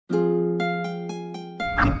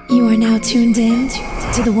You are now tuned in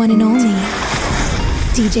to the one and only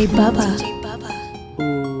DJ Bubba.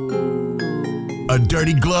 A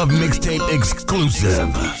Dirty Glove mixtape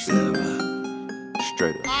exclusive.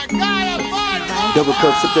 Straight up. Double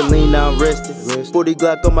cup, sip the lean, now I'm resting. 40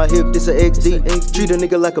 Glock on my hip, this a XD. Treat a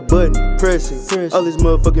nigga like a button, press it. All this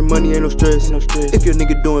motherfucking money, ain't no stress. If your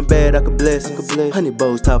nigga doing bad, I could bless him. 100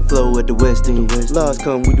 bows, top flow at the West End. Laws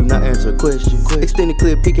come, we do not answer a question. Extended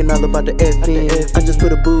clip, peeking all about the FN. I just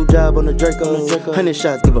put a boob job on the Draco. 100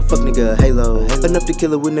 shots, give a fuck nigga a halo. Enough to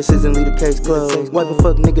kill a witnesses and leave the case closed. Wipe a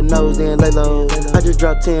fuck nigga nose, then lay low. I just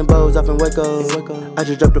dropped 10 bows off in Waco. I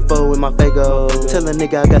just dropped a 4 in my Fago. Tell a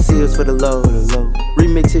nigga I got seals for the low.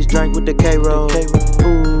 Remix his drink with the K-roll.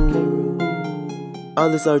 All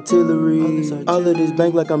this artillery, all of this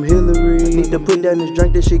bank like I'm Hillary. Need to put down this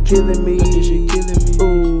drink, this shit killing me.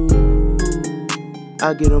 Ooh,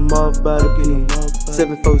 I get them off by the key.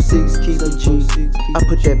 746, keep it cheap. I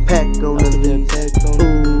put that pack on the lease.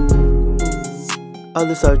 Ooh, all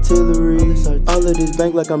this artillery, all of this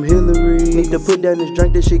bank like I'm Hillary. Need to put down this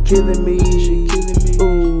drink, this shit killing me.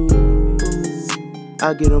 Ooh,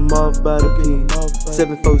 I get them off by the key.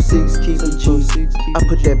 746, keep it cheap. I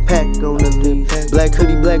put that pack on the leash. Black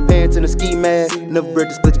hoodie, black pants, and a ski mask. Enough bread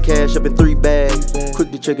to split the cash up in 3 bags. Quick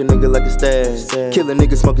to check a nigga like a stash. Kill a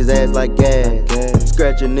nigga, smoke his ass like gas.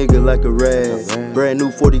 Scratch a nigga like a rag. Brand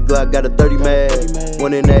new 40 Glock, got a 30 mag.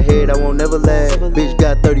 One in that head, I won't never lag. Bitch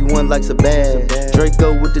got 31 like a bag.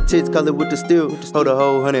 Draco with the tits, call it with the steel. Hold a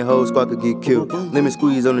whole 100 hoes, squad could get killed. Lemon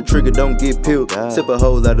squeeze on the trigger, don't get peeled. Sip a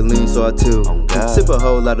whole lot of lean, so I tilt. Sip a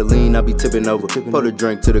whole lot of lean, I be tipping over. Pour the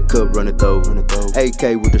drink to the cup, run it over.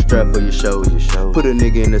 AK with the strap for your shoulder. Put a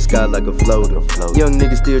nigga in the sky like a floater. Young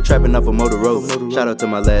nigga still trapping off a Motorola. Shout out to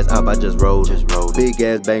my last op, I just rolled. Big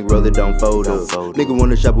ass bankroll, it don't fold up. Nigga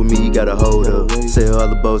wanna shop with me, he gotta hold up. Sell all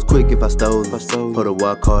the bows quick if I stole it. Put a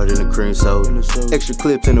wild card in a cream soda. Extra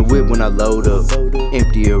clips in the whip when I load up.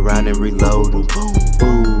 Empty around and reload.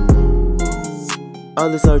 Ooh. All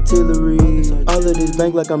this artillery, all of this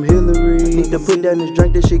bank like I'm Hillary. Need to put down this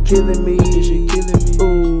drink, this shit killing me.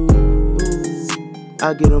 Ooh,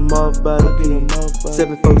 I get them off by the key.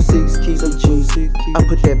 746, keep it cheap. I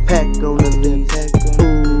put that pack on the leash.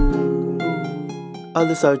 Ooh, all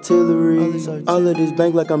this artillery, all of this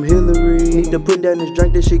bank like I'm Hillary. Need to put down this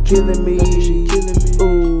drink, this shit killing me.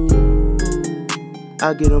 Ooh,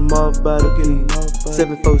 I get them off by the key.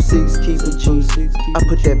 746, keep it cheap. I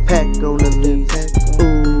put that pack on the leash.